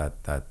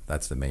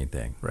that's the main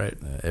thing. Right.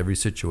 Every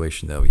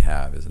situation that we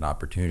have is an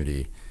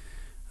opportunity.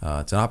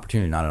 It's an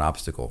opportunity, not an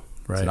obstacle.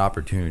 Right. It's an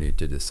opportunity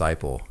to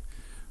disciple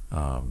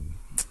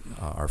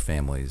our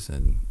families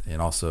and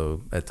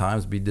also at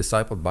times be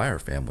discipled by our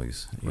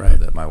families.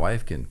 That my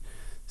wife can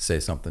say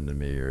something to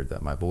me or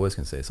that my boys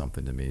can say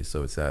something to me.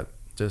 So it's that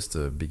just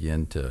to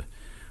begin to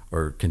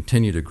or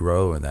continue to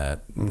grow in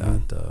that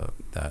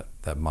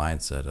that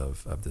mindset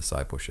of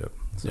discipleship.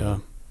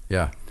 So,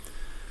 yeah.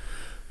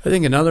 I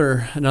think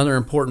another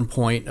important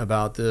point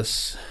about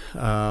this,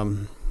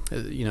 the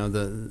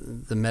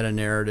meta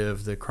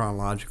narrative, the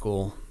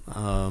chronological,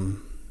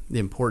 the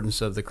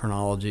importance of the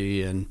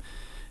chronology and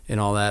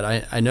all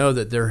that. I know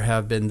that there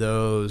have been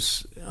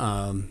those,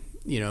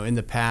 in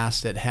the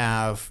past that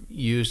have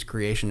used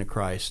creation to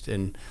Christ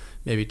and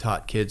maybe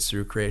taught kids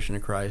through creation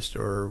to Christ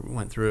or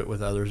went through it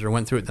with others or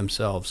went through it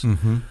themselves,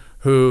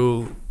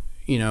 who,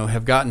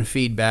 have gotten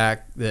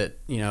feedback that,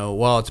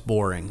 it's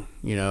boring,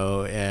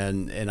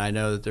 and I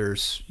know that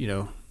there's,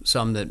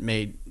 some that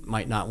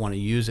might not want to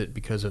use it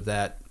because of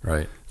that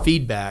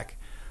feedback.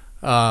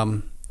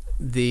 What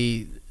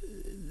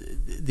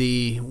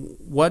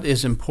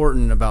is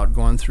important about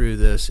going through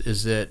this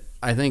is that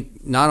I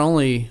think not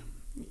only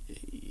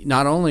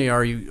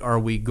are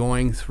we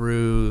going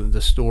through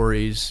the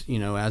stories,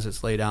 as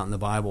it's laid out in the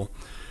Bible,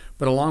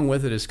 but along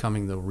with it is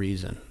coming the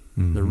reason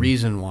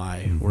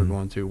why we're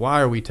going through. Why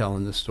are we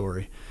telling this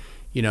story?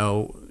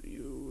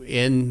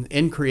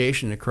 In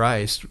creation to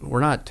Christ, we're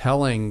not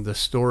telling the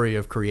story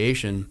of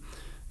creation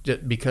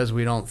just because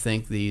we don't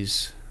think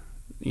these,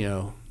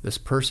 this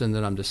person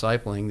that I'm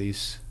discipling,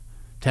 these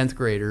 10th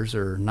graders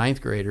or 9th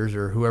graders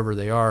or whoever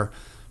they are,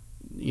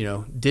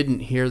 didn't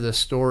hear this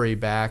story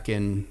back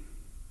in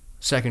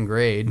second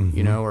grade,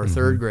 or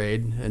third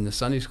grade in the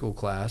Sunday school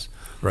class.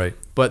 Right.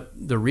 But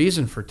the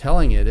reason for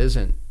telling it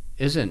isn't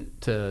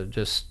to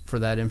just for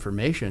that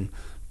information,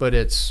 but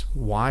it's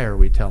why are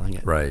we telling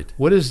it? Right.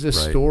 What is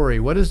this story?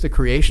 What does the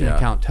creation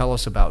account tell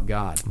us about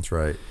God? That's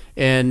right.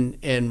 And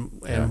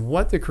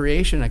what the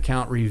creation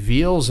account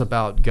reveals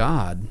about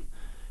God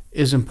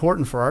is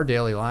important for our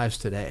daily lives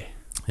today.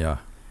 Yeah.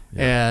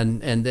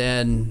 And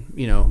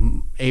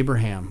then,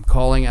 Abraham,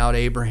 calling out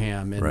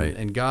Abraham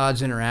and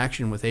God's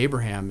interaction with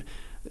Abraham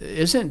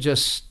isn't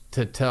just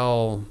to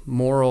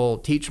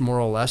teach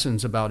moral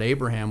lessons about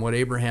Abraham, what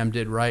Abraham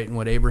did right and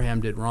what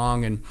Abraham did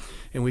wrong, and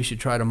we should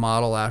try to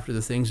model after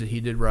the things that he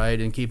did right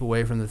and keep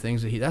away from the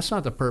things that that's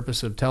not the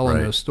purpose of telling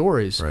those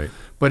stories. Right.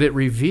 But it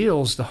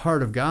reveals the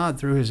heart of God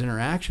through his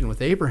interaction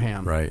with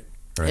Abraham. Right.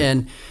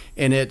 Right.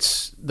 And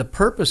it's the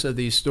purpose of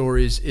these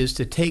stories is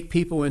to take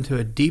people into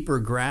a deeper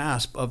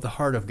grasp of the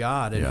heart of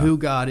God and who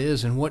God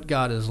is and what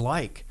God is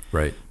like.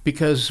 Right.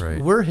 Because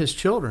we're his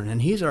children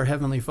and he's our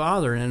heavenly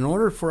Father. And in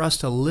order for us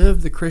to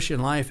live the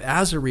Christian life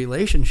as a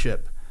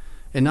relationship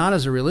and not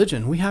as a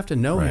religion, we have to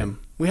know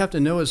him. We have to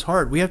know his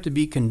heart. We have to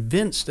be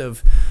convinced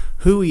of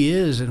who he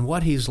is and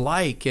what he's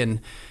like and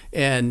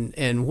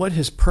what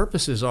his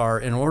purposes are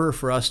in order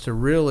for us to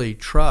really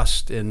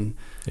trust and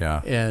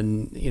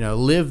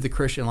live the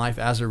Christian life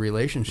as a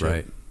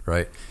relationship.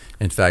 Right.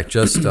 In fact,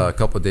 just a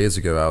couple of days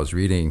ago, I was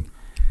reading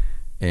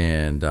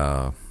and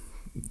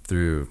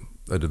through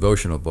a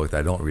devotional book that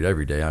I don't read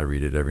every day. I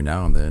read it every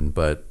now and then,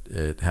 but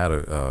it had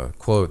a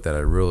quote that I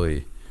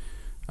really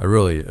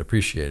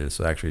appreciated,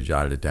 so I actually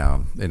jotted it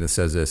down. And it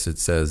says this, it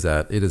says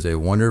that it is a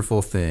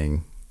wonderful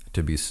thing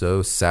to be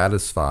so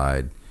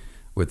satisfied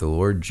with the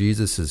Lord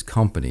Jesus'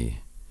 company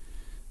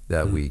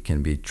that we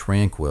can be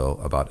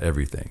tranquil about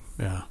everything.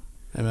 Yeah.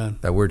 Amen.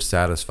 That word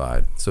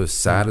satisfied. So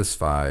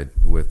satisfied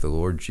with the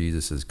Lord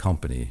Jesus'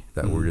 company,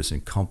 that we're just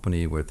in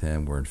company with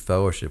him, we're in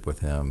fellowship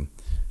with him,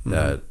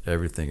 that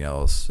everything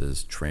else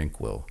is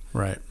tranquil.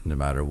 Right. No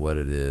matter what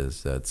it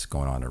is that's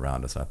going on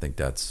around us. I think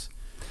that's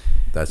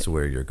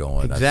where you're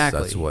going.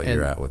 Exactly. That's what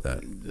you're at with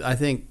that. I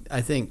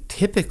think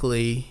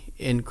typically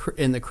in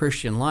the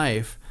Christian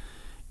life,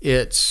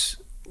 it's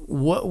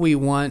what we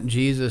want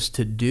Jesus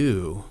to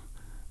do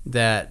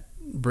that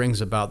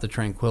brings about the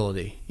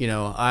tranquility.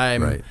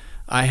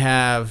 I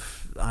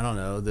have, I don't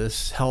know,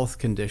 this health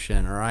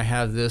condition, or I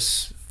have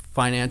this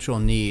financial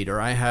need,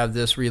 or I have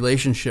this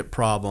relationship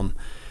problem,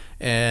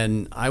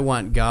 and I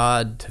want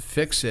God to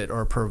fix it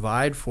or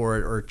provide for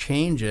it or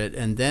change it,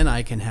 and then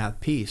I can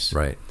have peace.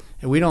 Right.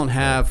 And we don't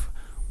have,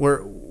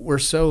 we're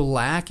so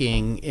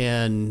lacking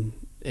in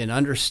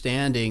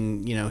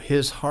understanding,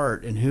 his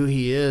heart and who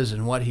he is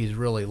and what he's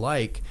really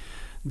like,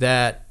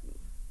 that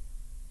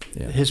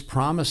his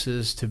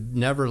promises to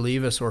never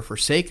leave us or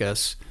forsake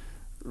us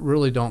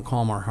really don't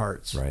calm our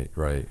hearts. Right.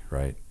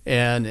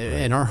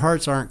 And our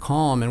hearts aren't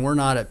calm, and we're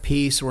not at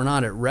peace, we're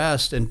not at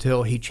rest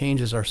until he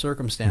changes our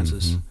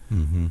circumstances.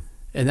 And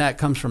that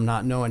comes from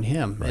not knowing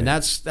him. Right. And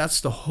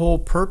that's the whole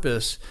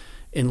purpose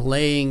in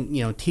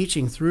laying,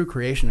 teaching through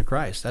creation of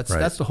Christ.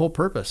 That's the whole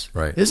purpose.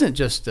 Right. It isn't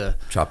just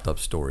chopped up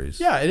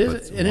stories. Yeah, it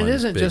isn't, and it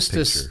isn't just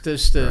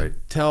to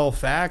tell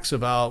facts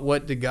about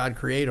what did God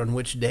create on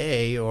which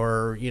day,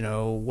 or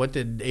what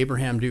did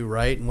Abraham do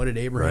right and what did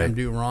Abraham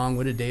do wrong,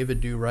 what did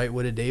David do right,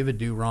 what did David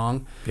do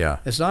wrong. Yeah,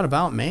 it's not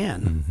about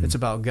man. It's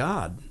about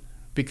God,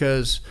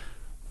 because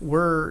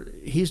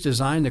he's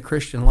designed the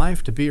Christian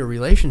life to be a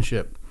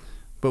relationship,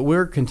 but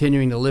we're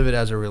continuing to live it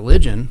as a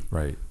religion.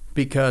 Right.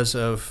 Because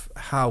of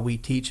how we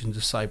teach and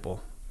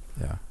disciple.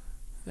 Yeah.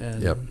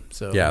 And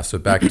so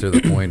back to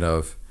the point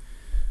of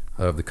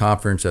the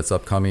conference that's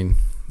upcoming,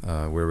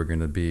 where we're going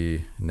to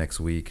be next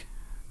week.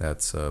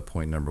 That's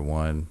point number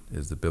one,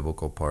 is the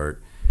biblical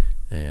part.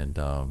 And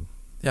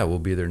we'll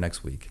be there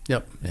next week.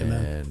 Yep.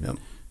 Amen.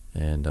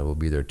 And we'll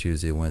be there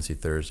Tuesday, Wednesday,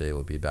 Thursday.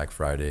 We'll be back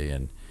Friday.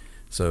 And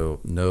so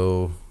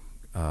no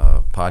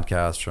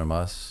podcast from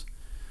us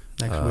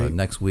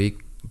next week.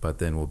 But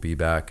then we'll be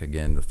back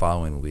again the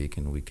following week,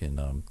 and we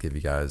can give you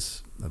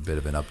guys a bit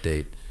of an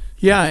update.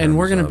 Yeah, and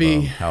we're going to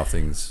be how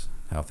things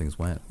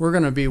went. We're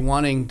going to be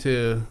wanting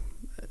to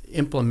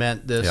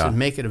implement this and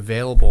make it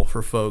available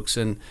for folks.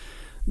 And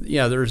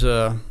there's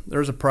a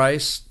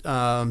price,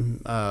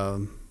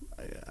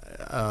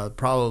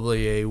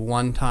 probably a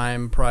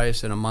one-time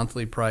price and a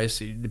monthly price,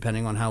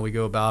 depending on how we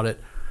go about it.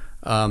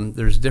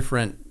 There's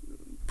different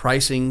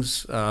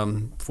pricings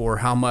for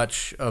how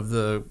much of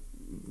the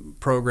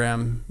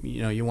program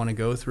you want to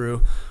go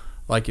through,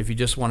 like if you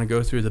just want to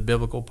go through the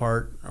biblical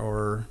part,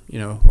 or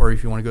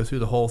if you want to go through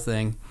the whole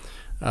thing.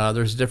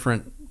 There's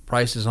different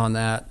prices on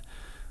that,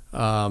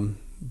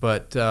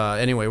 but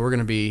anyway, we're going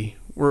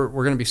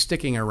to be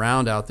sticking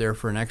around out there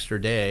for an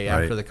extra day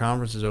after the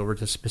conference is over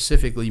to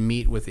specifically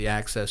meet with the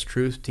Access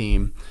Truth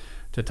team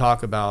to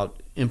talk about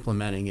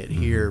implementing it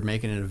here,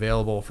 making it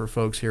available for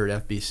folks here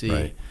at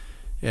FBC.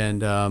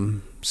 And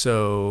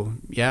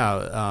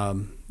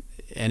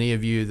any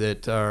of you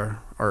that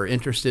are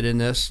interested in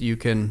this, you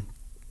can,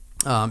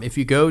 if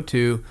you go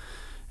to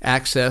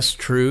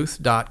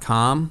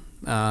accesstruth.com,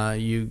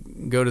 you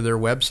go to their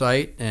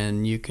website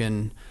and you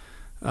can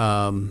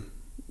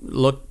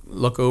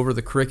look over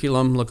the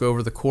curriculum, look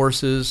over the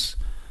courses.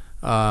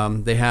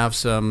 They have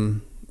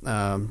some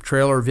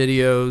trailer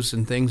videos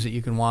and things that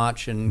you can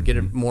watch and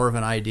get more of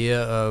an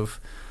idea of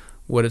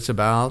what it's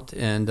about.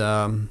 And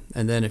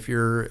then if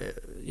you're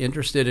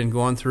interested in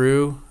going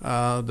through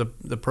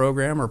the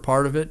program or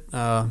part of it,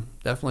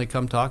 definitely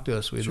come talk to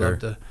us. We'd love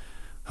to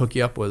hook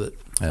you up with it.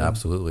 Yeah,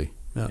 absolutely.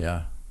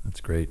 Yeah,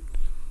 that's great.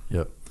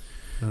 Yep.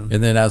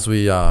 And then as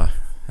we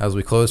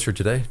close for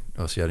today,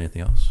 so you had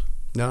anything else?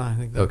 No, I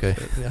think that's okay.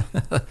 it. Yeah.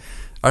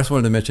 I just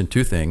wanted to mention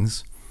two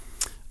things.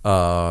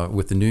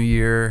 With the new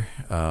year,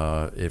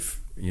 if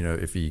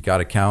you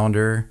got a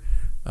calendar,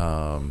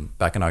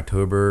 back in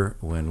October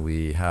when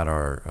we had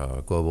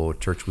our Global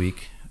Church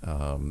Week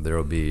There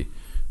will be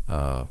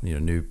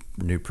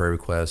new prayer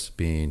requests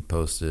being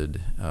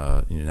posted.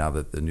 Now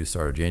that the new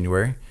start of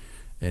January,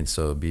 and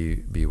so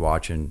be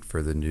watching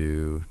for the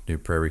new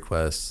prayer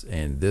requests.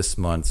 And this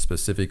month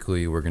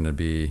specifically, we're going to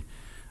be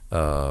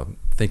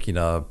thinking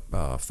of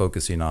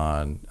focusing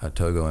on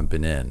Togo and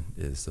Benin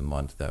is the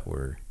month that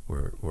we're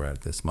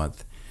at this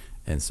month,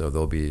 and so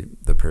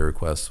the prayer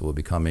requests will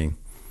be coming.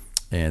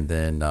 And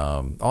then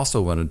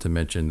also wanted to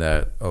mention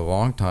that a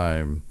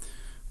longtime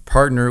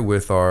partner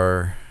with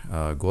our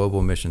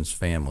global missions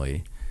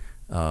family,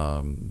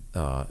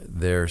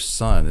 their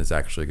son is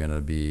actually going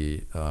to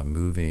be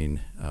moving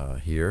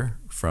here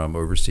from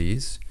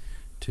overseas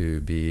to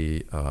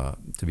be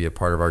a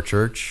part of our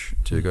church,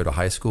 to go to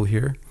high school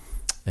here,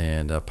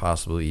 and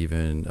possibly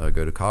even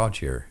go to college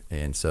here.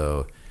 And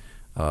so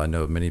I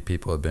know many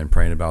people have been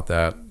praying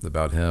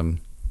about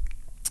him.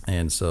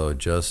 And so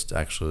just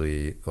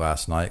actually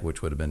last night,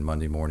 which would have been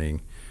Monday morning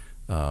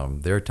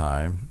their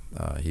time,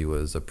 he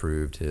was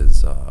approved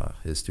his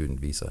student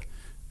visa.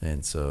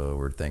 And so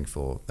we're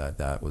thankful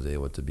that was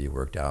able to be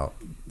worked out,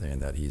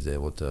 and that he's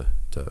able to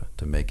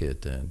make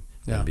it and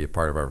be a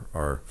part of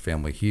our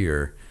family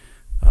here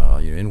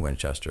in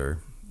Winchester,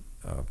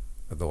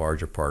 the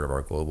larger part of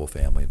our global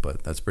family.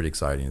 But that's pretty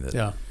exciting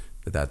that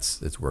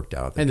it's worked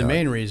out. And the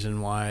main reason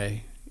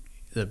why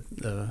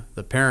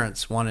the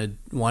parents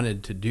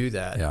wanted to do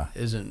that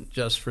isn't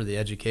just for the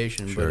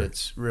education, but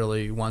it's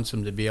really wants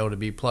them to be able to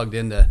be plugged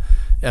into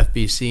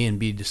FBC and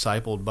be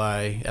discipled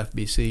by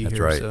FBC. That's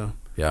here, right. So.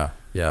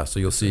 Yeah. So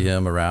you'll see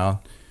him around.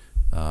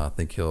 I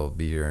think he'll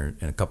be here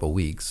in a couple of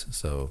weeks,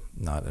 so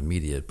not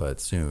immediate,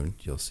 but soon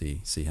you'll see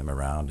him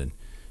around and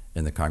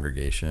in the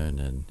congregation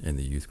and in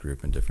the youth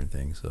group and different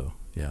things. So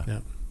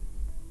yeah.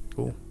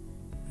 Cool.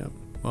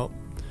 Well,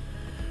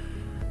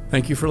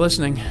 thank you for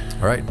listening.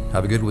 All right.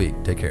 Have a good week.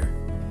 Take care.